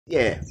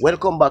Yeah,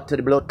 welcome back to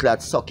the Blood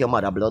Clot Suck Your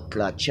Mother Blood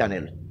Clot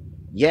channel.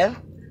 Yeah?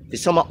 For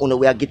some of you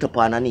we get up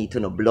and I need to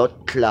know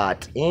blood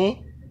clot,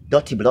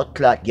 Dirty blood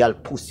clot girl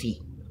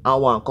pussy. I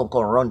want come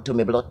run to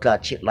me blood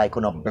clot shit like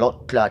on a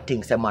blood clot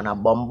thing say man a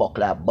bumbuck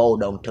like bow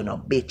down to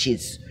no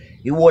bitches.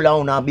 You all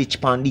on a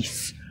bitch pan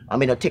this. I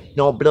mean I take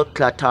no blood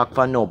clot talk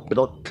for no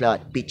blood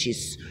clot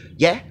bitches.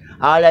 Yeah?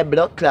 All that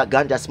blood clot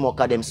ganja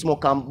smoker them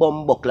smoke and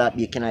bumbuck like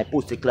bacon I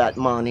pussy clot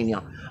man in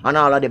ya. And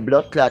all of the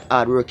blood clot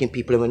hard working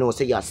people we know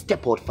say yeah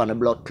step out from the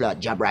blood clot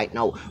job right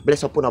now.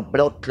 Bless up on a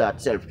blood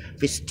clot self.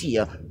 Fi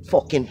stay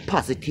fucking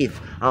positive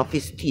and fi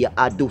stay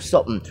I do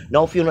something.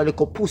 Now if you know like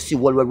a pussy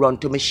while we run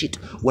to me shit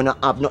when I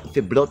have nothing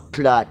for blood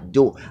clot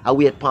do. I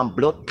wait upon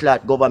blood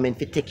clot government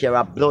fi take care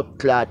of blood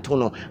clot you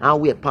know.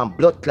 And wait upon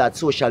blood clot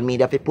social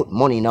media fi put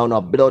money now on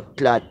a blood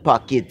clot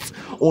pockets.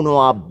 Uno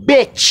a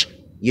bitch.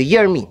 You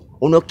hear me?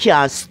 Uno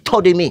can't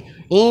study me.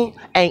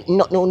 Ain't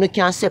nothing uno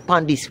can't say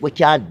upon this. We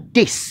can't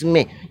diss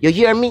me. You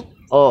hear me?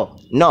 Oh,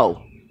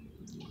 no.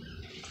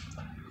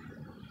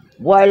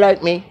 Boy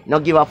like me, no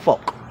give a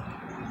fuck.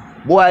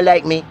 Boy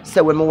like me,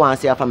 say when me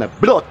want to say from a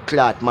blood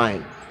clot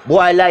mind.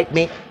 Boy like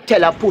me,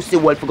 tell a pussy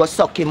wolf to go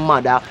suck him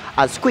mother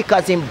as quick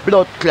as him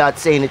blood clot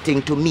say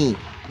anything to me.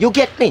 You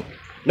get me?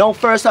 Now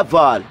first of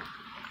all,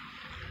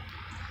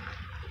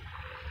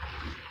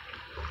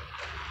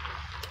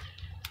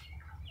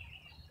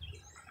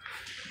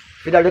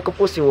 with that little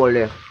pussy hole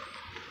there,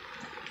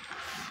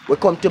 we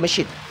come to me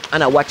shit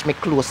and I watch me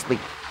closely.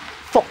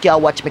 Fuck you,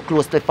 watch me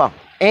closely for.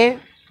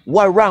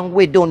 What wrong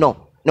with you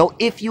now? Now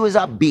if you is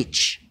a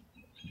bitch,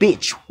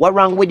 what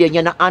wrong with you?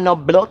 You not have no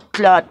blood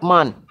clot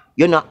man.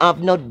 You not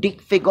have no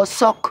dick figure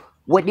suck.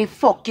 What the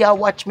fuck you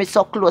watch me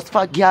so close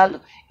for girl?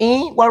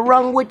 What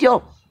wrong with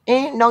you?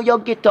 Now you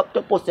get up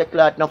to pussy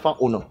clot now for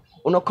uno.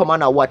 Uno come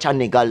and watch a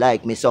nigga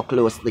like me so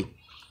closely.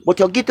 But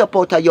you get up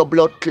out of your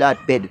blood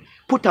clot bed.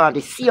 Put on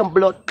the same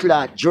blood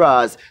clot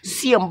drawers,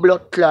 same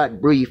blood clot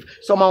brief.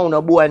 Some of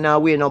you boy now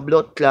wear no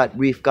blood clot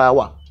brief cause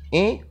what?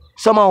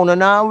 Some of you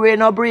now wear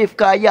no brief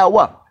cause yeah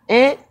what?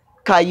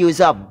 Cause you's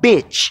a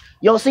bitch.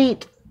 You see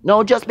it?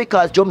 Now just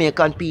because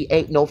Jamaican P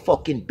ain't no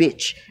fucking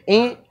bitch.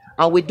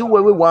 And we do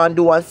what we want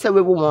to do and say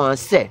what we want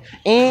to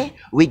say.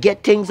 We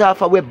get things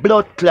off our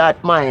blood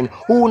clot mind.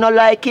 Who no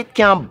like it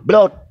can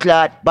blood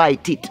clot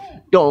bite it.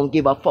 Don't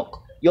give a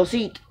fuck. You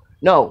see it?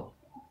 No.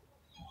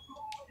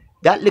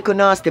 That little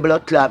nasty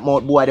blood clot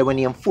mouth boy that when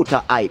him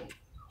foota hype.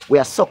 We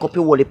are suck up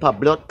your whole heap of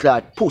blood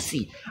clot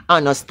pussy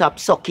and no stop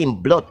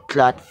sucking blood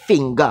clot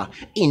finger.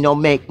 It no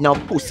make no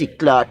pussy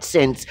clot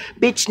sense.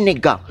 Bitch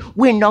nigga,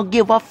 we no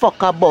give a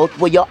fuck about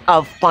what you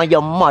have on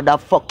your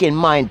motherfucking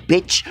mind,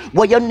 bitch.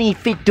 What you need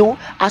to do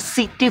is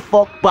sit the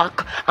fuck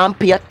back and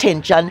pay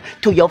attention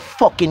to your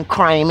fucking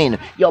crime in.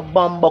 Your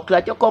bumbuck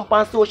clot, you come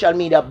on social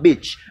media,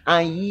 bitch.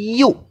 And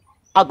you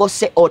I go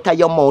say out of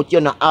your mouth, you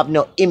don't have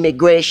no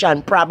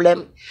immigration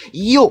problem.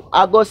 You,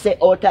 I go say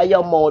out of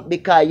your mouth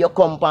because you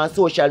come on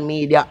social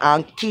media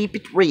and keep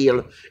it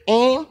real.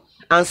 And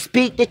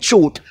speak the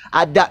truth.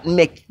 And that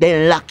make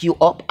them lock you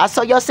up. I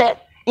saw you say,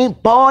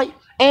 boy,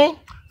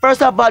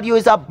 first of all, you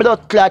is a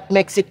blood clot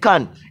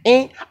Mexican.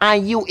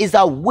 And you is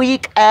a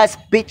weak ass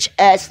bitch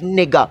ass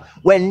nigga.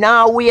 When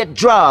now we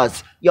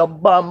draws, your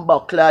bumbo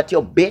clot,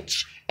 your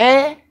bitch.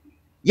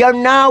 You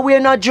now wear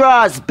no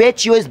drawers,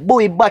 bitch. You is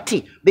boy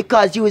butty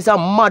because you is a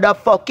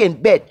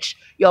motherfucking bitch.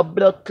 Your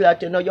blood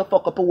clot, you know, you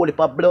fuck up a whole heap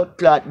of blood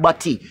clot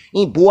butty,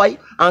 boy,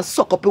 and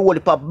suck up a whole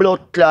heap of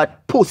blood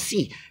clot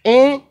pussy,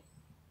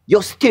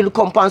 You still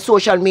come on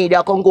social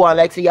media, come go on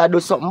like say you do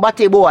something,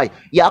 butty boy.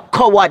 You a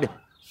coward.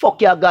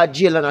 Fuck you got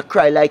jail and I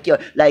cry like you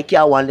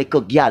one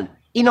little girl.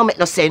 It don't make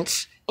no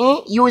sense.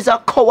 You is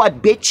a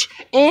coward, bitch.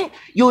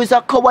 You is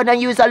a coward and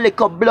you is a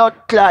little blood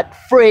clot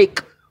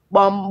freak,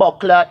 bumbo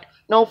clot.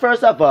 Now,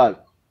 first of all,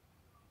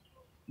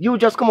 you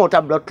just come out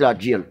of blood clot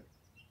jail.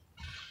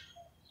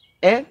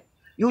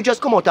 You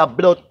just come out of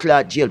blood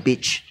clot jail,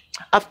 bitch.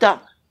 After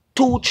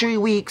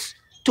 2-3 weeks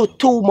to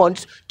 2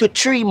 months to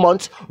 3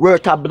 months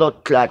worth of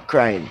blood clot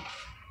crying.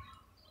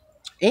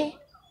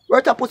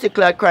 Worth of pussy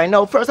clot crying.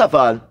 Now, first of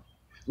all,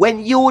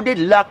 when you did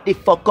lock the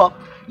fuck up,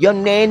 you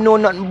ain't know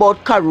nothing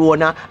about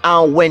corona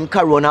and when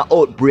corona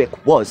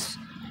outbreak was.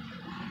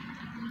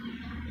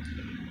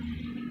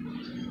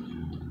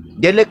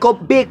 The little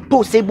big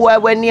pussy boy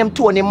when named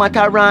Tony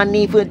Mataran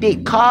even they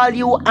call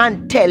you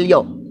and tell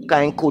you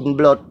kind couldn't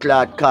blood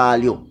clot call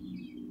you.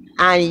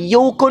 And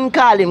you couldn't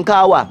call him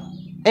Kawa.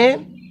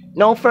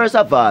 Now first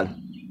of all,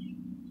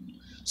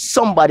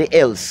 somebody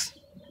else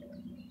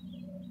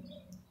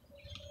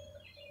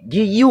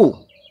give you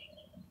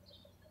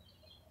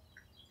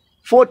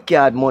 4th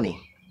card money.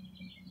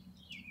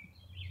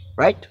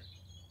 Right?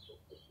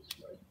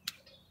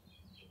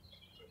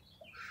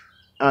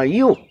 And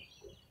you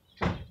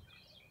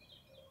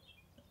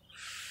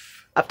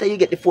after you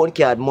get the phone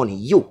card money,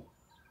 you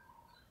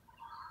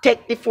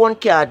take the phone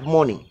card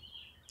money,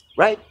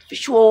 right? For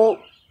sure,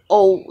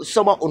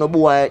 some of you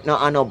boy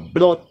now no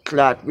blood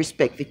clot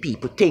respect for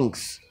people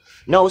things.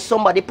 Now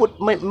somebody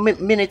put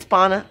minutes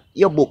on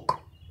your book,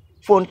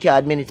 phone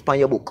card minutes on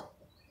your book.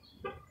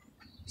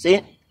 See?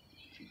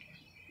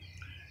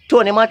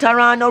 Tony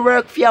Mataran no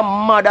work for your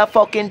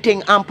motherfucking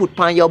thing and put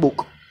on your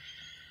book.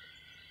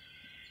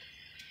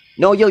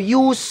 Now you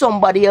use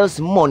somebody else's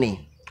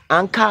money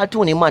and call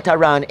Tony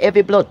Mataran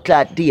every blood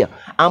clot there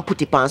and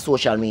put it on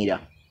social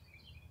media.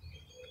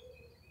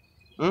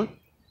 Hmm?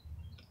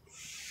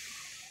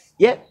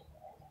 Yeah.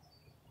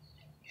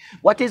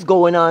 What is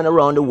going on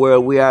around the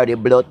world? We are the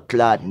blood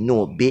clot,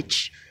 no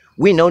bitch.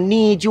 We no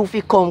need you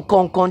to come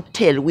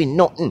tell we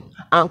nothing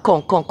and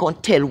come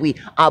tell we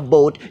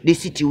about the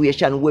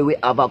situation where we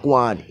have a go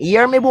on. You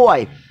hear me,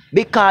 boy?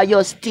 Because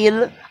you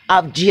still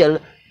have jail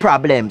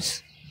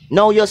problems.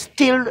 Now you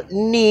still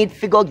need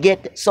to go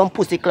get some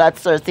pussy clot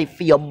surgery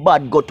for your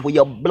bad gut where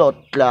your blood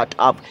clot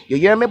have. You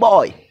hear me,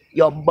 boy?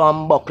 Your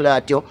bumbo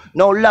clot, yo.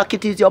 Now lock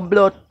it is your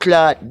blood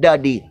clot,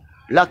 daddy.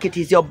 Lock it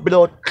is your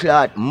blood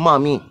clot,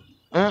 mommy.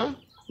 Hmm?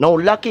 Now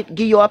lock it,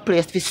 give you a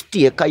place to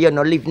stay, cause you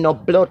no live no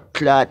blood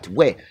clot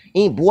way.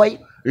 Boy,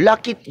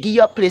 lock it, give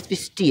you a place to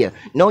stay.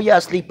 Now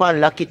you sleep on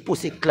lock it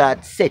pussy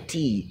clot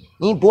settee.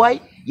 Boy,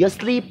 you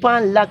sleep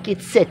on lock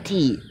it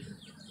settee.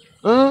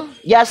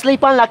 You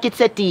sleep on lock it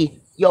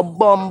settee. Your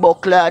bumbo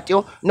clot,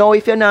 yo. Now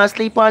if you not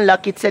sleep on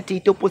lock it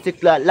settee to pussy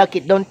clot, lock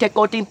it, don't take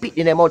out him pit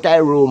in them out of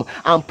the room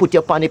and put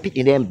you on the pit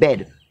in them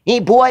bed.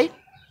 Boy,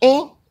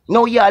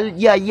 now you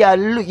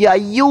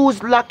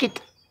use lock it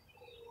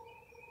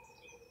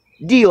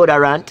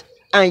deodorant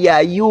and you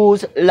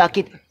use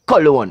Lock-It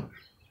cologne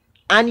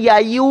and you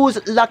use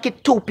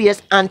Lock-It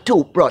toothpaste and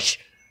toothbrush.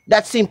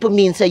 That simply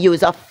means you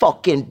is a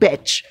fucking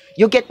bitch.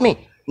 You get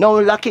me? Now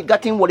Lock-It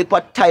got in what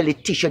for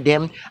toilet tissue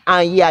them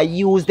and you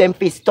use them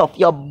for stuff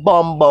your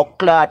bumbo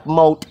clot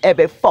mouth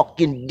every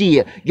fucking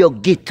day. You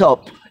get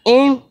up.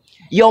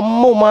 Your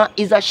mama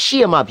is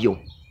ashamed of you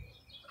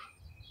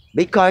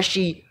because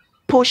she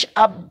push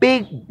a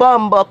big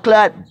bumbo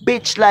clot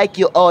bitch like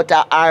you out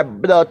of her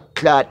blood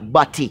clot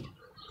body.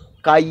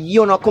 Cause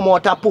you no come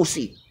out a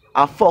pussy.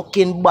 A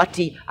fucking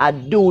body, a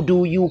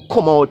doo-doo you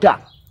come out of.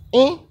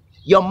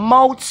 Your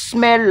mouth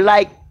smell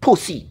like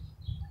pussy.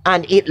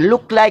 And it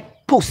look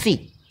like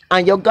pussy.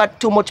 And you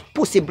got too much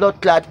pussy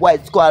blood clot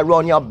white go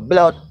around your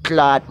blood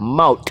clot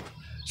mouth.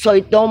 So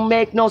it don't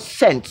make no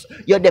sense.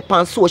 You're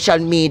on social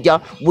media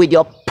with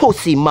your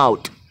pussy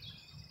mouth.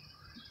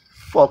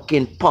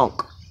 Fucking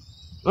punk.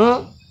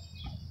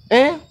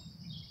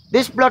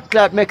 This blood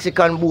clot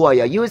Mexican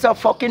boy, you is a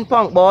fucking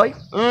punk boy.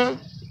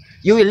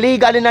 You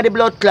illegal in the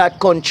blood clot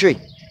country.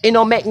 It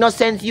don't make no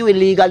sense you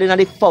illegal in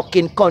the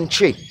fucking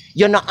country.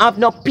 You don't have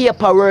no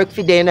paperwork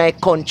for the in the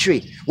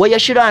country. What you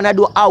should have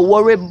do is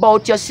worry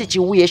about your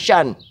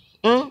situation.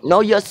 Now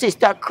your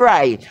sister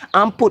cry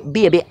and put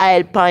baby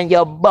oil on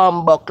your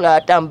bumbo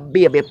clot and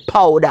baby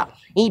powder.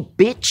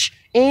 Bitch.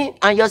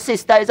 And your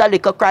sister is a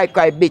little cry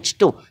bitch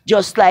too.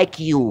 Just like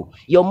you.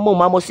 Your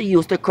mama must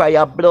used to cry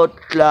a blood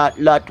clot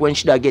lot when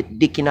she get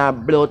dick in her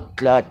blood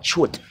clot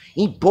throat.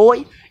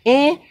 Boy,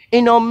 it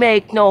don't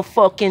make no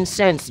fucking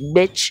sense,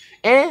 bitch.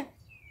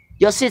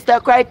 Your sister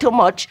cry too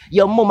much,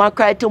 your mama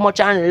cry too much,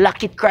 and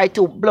Lock-It cry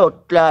too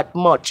blood clot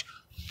much.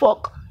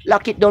 Fuck,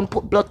 Lock-It don't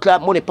put blood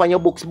clot money on your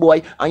books,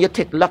 boy, and you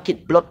take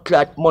Lock-It blood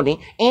clot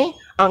money,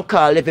 and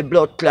call every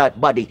blood clot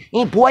body.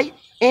 Boy,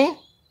 it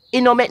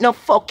don't make no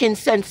fucking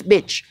sense,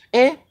 bitch.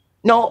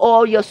 Now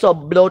all you're so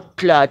blood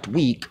clot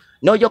weak.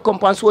 Now you come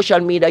on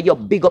social media, you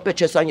big up your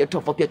chest and you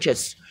tough up your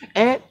chest.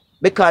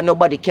 Because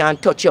nobody can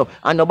touch you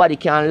and nobody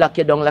can lock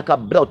you down like a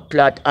blood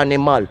clot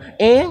animal.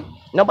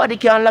 Nobody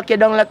can lock you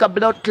down like a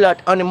blood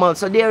clot animal.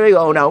 So there you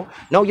are now.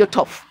 Now you're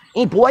tough.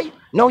 Boy,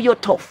 now you're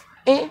tough.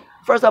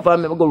 First of all,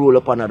 I'm going to roll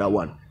up another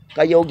one.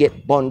 Because you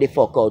get burned the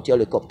fuck out, you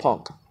like a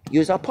punk.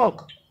 You're a punk.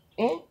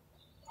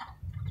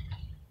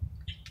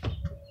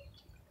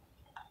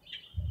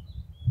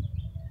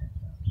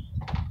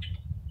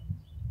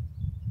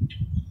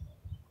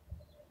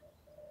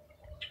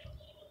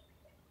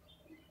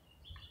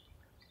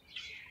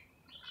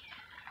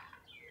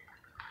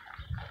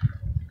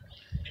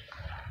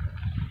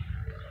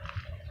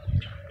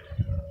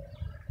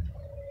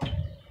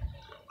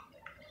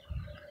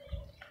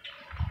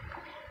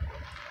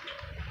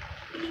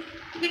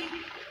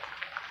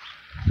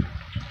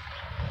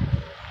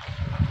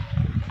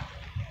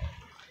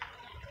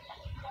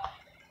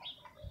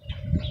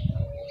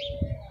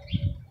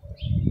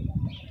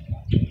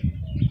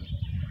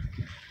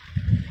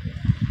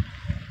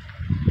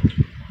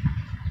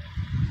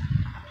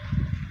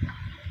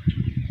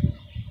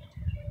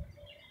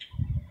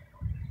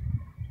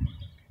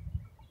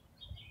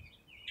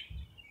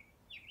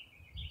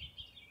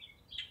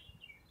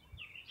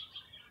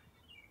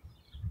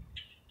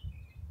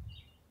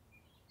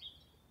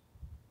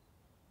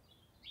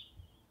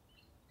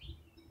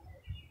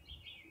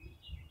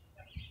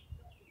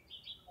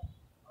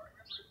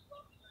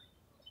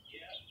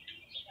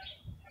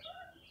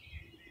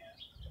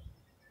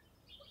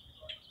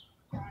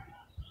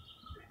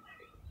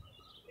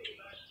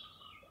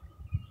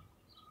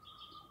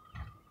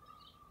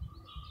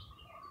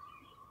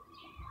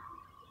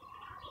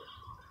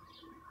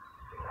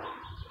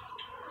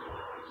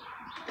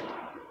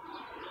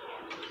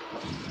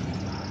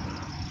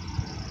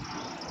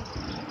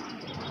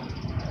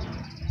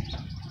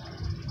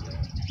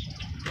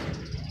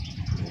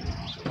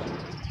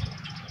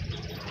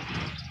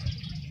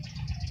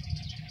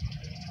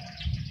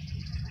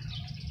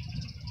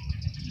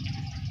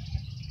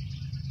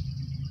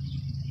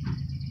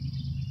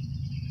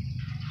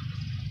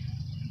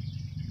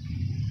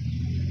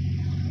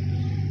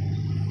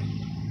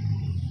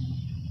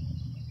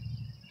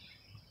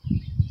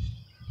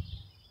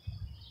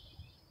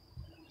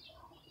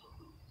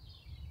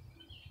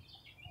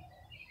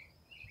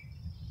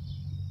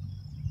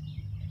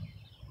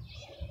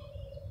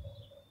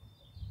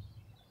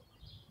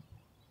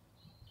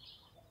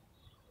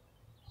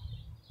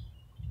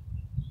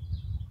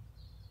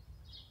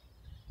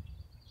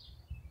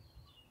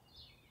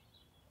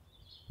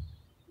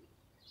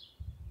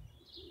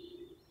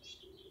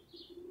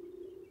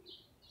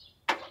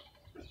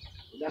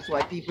 That's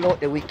why people out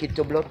there wicked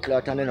to blood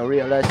clot and they don't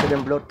realize that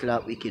them blood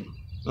clot wicked.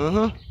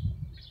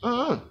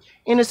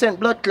 Innocent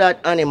blood clot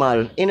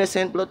animal,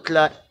 innocent blood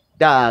clot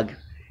dog,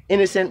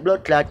 innocent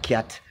blood clot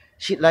cat,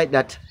 shit like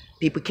that.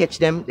 People catch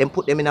them, then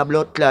put them in a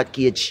blood clot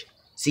cage.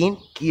 See?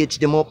 Cage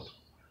them up.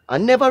 I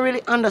never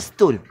really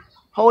understood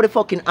how the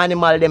fucking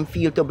animal them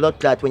feel to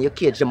blood clot when you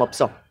cage them up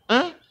so.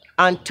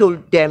 Until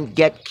them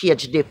get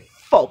caged the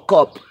fuck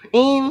up.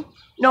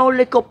 Now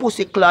little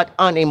pussy clot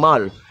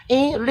animal.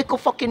 Little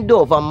fucking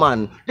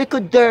Doberman, little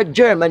dirt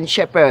German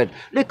Shepherd,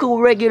 little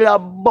regular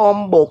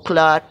bumbo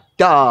clot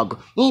dog,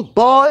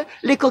 boy,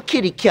 little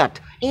kitty cat.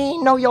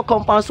 Now you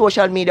come on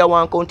social media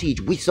want to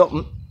teach we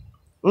something.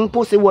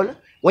 Pussy wall,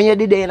 when you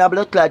did in a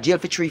blood clot jail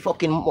for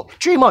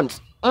 3 months,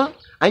 and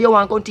you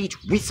want to teach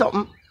we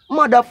something.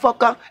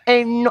 Motherfucker,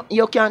 ain't no,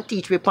 you can't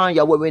teach me pan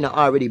your way when you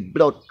already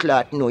blood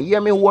clot. No, you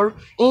hear me war?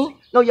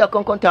 Now you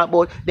can talk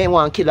about they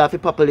want to kill off the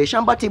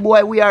population, but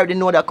boy, we already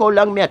know that. How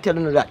long me I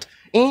telling you that?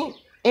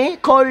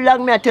 How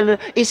long me I tell you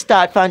it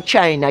start from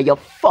China, you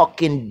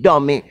fucking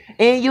dummy.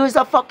 You's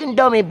a fucking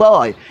dummy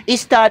boy. It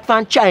start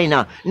from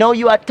China. Now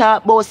you are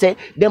talk about say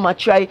them a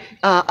try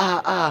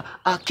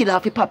kill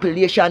off the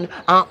population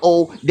and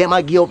oh them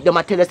a give up, them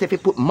a tell us if you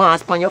put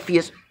mask on your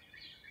face.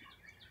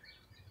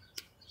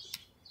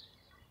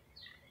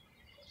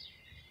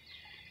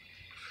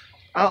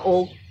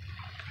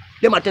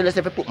 Them a tell us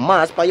if you put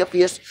mask on your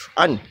face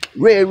and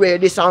rare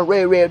this and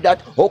rare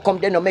that. How come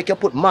they don't make you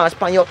put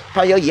mask on your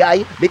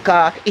eye?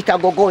 Because it a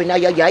go in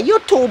your eye. You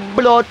too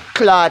blood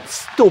clot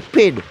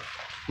stupid.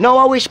 Now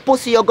I wish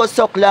pussy you go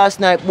suck last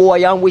night,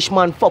 boy, and wish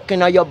man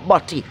fucking on your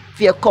body.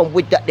 If you come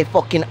with that the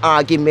fucking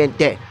argument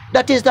there.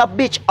 That is the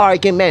bitch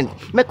argument.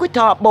 Make we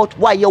talk about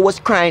why you was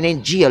crying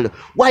in jail,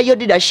 why you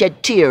did a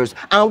shed tears,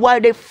 and why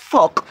the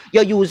fuck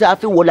you use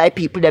half the whole like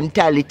people them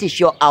tell it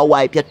tissue and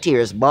wipe your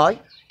tears, boy.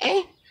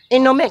 It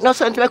no make no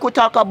sense like we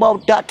talk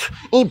about that.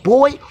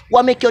 Boy,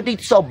 what make you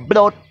did so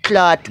blood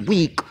clot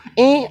weak?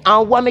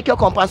 And what make you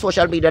come on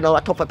social media now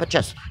a tough up your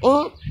chest?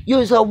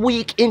 You're a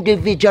weak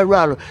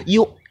individual.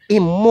 Your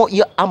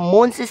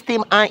immune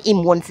system and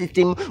immune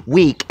system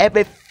weak.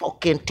 Every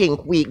fucking thing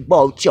weak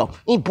about you.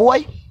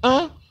 Boy,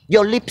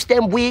 your lips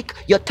them weak,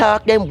 your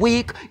talk them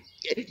weak,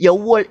 your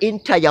whole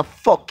entire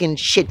fucking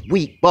shit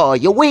weak, boy.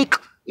 You weak.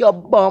 Your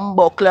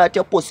bumbo clot,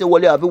 your pussy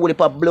will have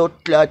a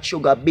blood clot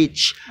sugar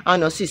bitch.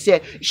 And she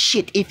say,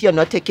 shit, if you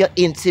not take your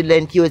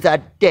insulin, you're a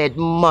dead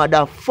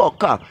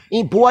motherfucker.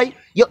 Boy,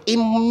 your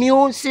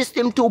immune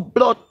system to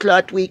blood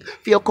clot weak.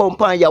 If you come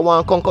and you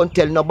want come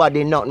tell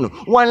nobody nothing.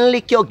 One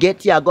lick you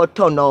get, you go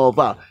turn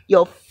over.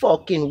 You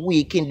fucking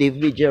weak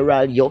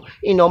individual, you.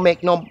 You know,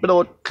 make no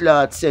blood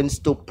clot sense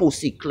to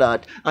pussy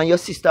clot. And your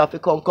sister if you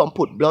come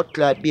put blood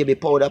clot baby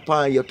powder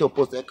upon you to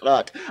pussy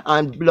clot.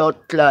 And blood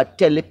clot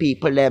tell the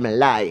people them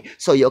lie.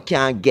 So you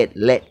can't get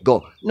let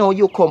go. Now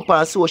you come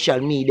on social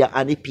media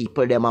and the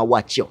people them a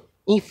watch you.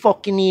 You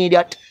fucking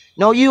idiot.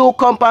 Now you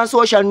come on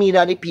social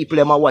media and the people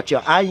them a watch you.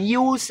 And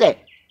you say,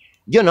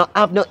 you don't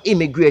have no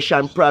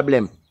immigration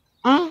problem.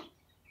 And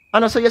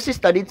also your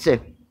sister did say.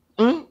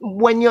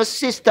 When your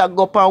sister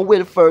go on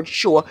Wilford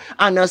show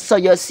and also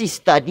your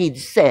sister did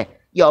say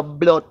your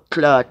blood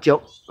clot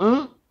you.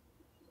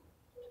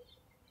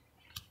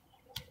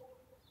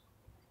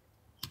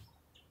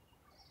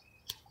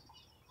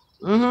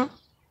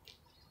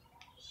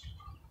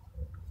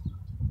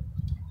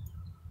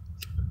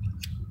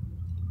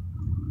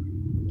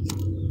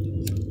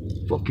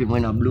 Fucking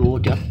when I blow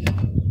out ya.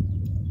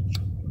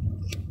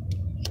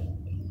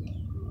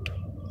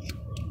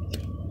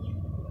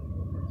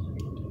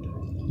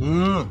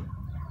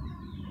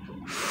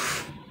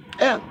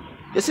 Yeah,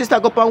 your sister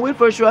go on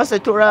Wilford show and say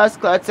to her ask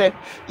her, say,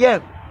 yeah,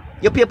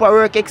 your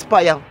paperwork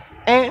expire.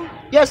 And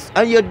yes,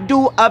 and you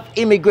do have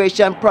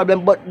immigration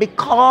problem, but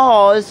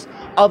because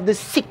of the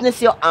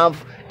sickness you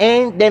have,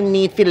 and them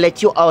need to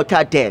let you out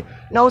of there.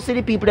 Now see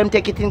the people them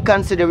take it in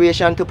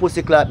consideration to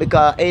pussy clot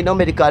because ain't no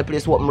medical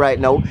place open right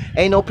now.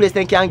 Ain't no place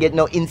they can get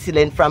no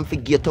insulin from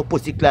figure to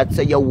pussy clot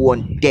so you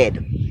won't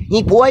dead.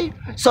 Boy,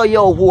 so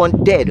you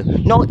won't dead.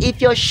 Now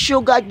if your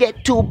sugar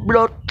get too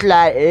blood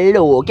clot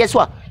low, guess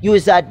what?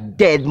 You's a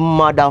dead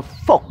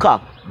motherfucker,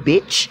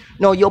 bitch.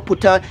 Now you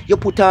put on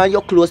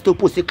your clothes to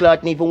pussy clot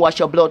and even wash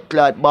your blood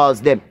clot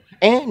balls them.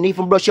 And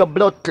even brush your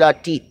blood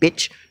clot teeth,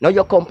 bitch. Now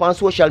you come on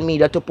social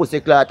media to pussy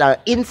clot and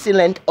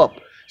insulin up.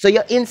 So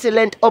you're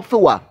insulin up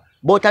for what?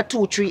 About a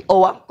 2-3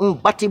 hour,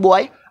 batty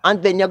boy.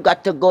 And then you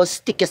got to go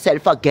stick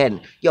yourself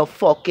again. You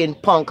fucking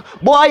punk.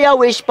 Boy, you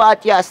wish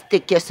part you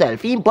stick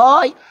yourself in,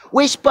 boy.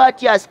 Which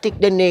part you stick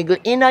the needle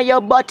in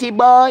your body,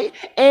 boy?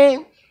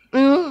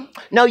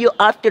 Now you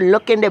have to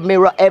look in the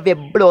mirror every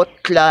blood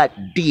clot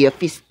day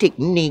if you stick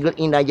needle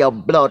in your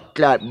blood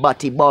clot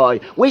body, boy.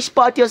 Which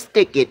part you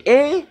stick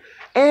it,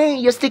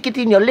 you stick it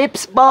in your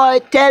lips, boy.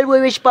 Tell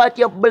me which part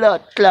your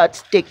blood clot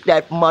stick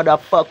that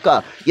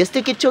motherfucker. You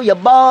stick it to your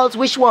balls,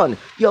 which one?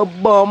 Your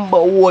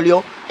bumbo hole,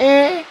 you.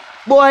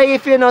 Boy,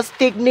 if you not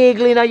stick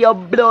needle in your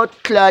blood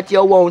clot,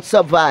 you won't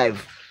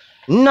survive.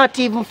 Not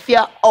even for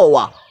an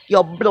hour.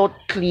 Your blood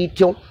clot,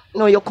 you.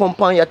 No, you come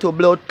on here to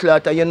blood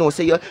clot and you know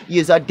say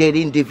you's a dead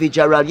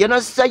individual. You know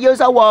say you's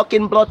a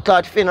walking blood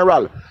clot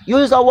funeral.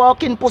 You's a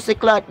walking pussy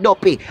clot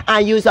duppy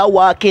and you's a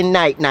walking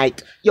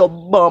night. You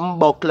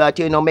bumbo clot,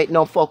 you know make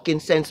no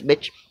fucking sense,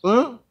 bitch.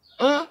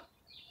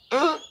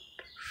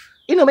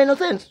 You know make no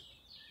sense.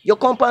 You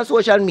come on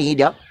social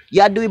media,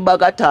 you do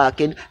bag of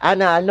talking,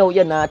 and I know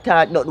you're not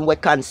talking nothing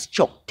with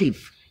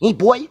constructive.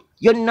 Boy,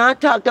 you're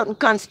not talking nothing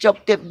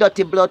constructive,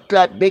 dirty blood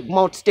clot, big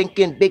mouth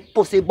stinking, big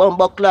pussy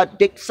bumbo clot,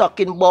 dick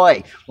sucking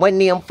boy. When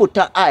name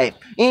foota eye.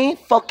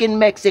 Fucking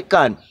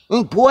Mexican.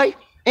 Boy,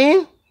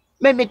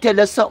 let me tell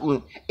you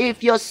something.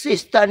 If your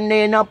sister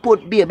Nena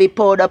put baby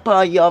powder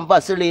upon you and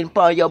Vaseline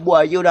upon your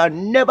boy, you'd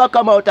never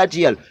come out of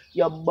jail.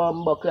 Your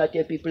bumbo clot,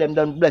 your people them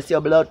done bless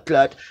your blood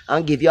clot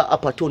and give you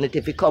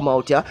opportunity to come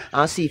out here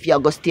and see if you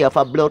go stay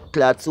for blood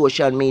clot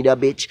social media,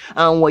 bitch.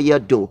 And what you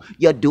do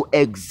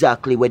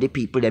exactly what the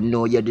people them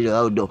know you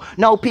do.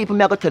 Now people,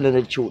 me I go tell you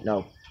the truth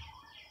now.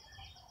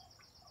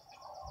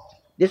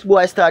 This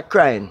boy start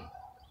crying.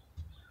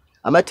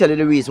 I'm gonna tell you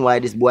the reason why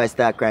this boy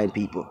start crying,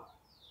 people.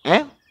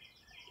 I'm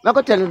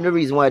gonna tell you the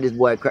reason why this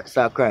boy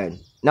start crying.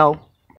 Now,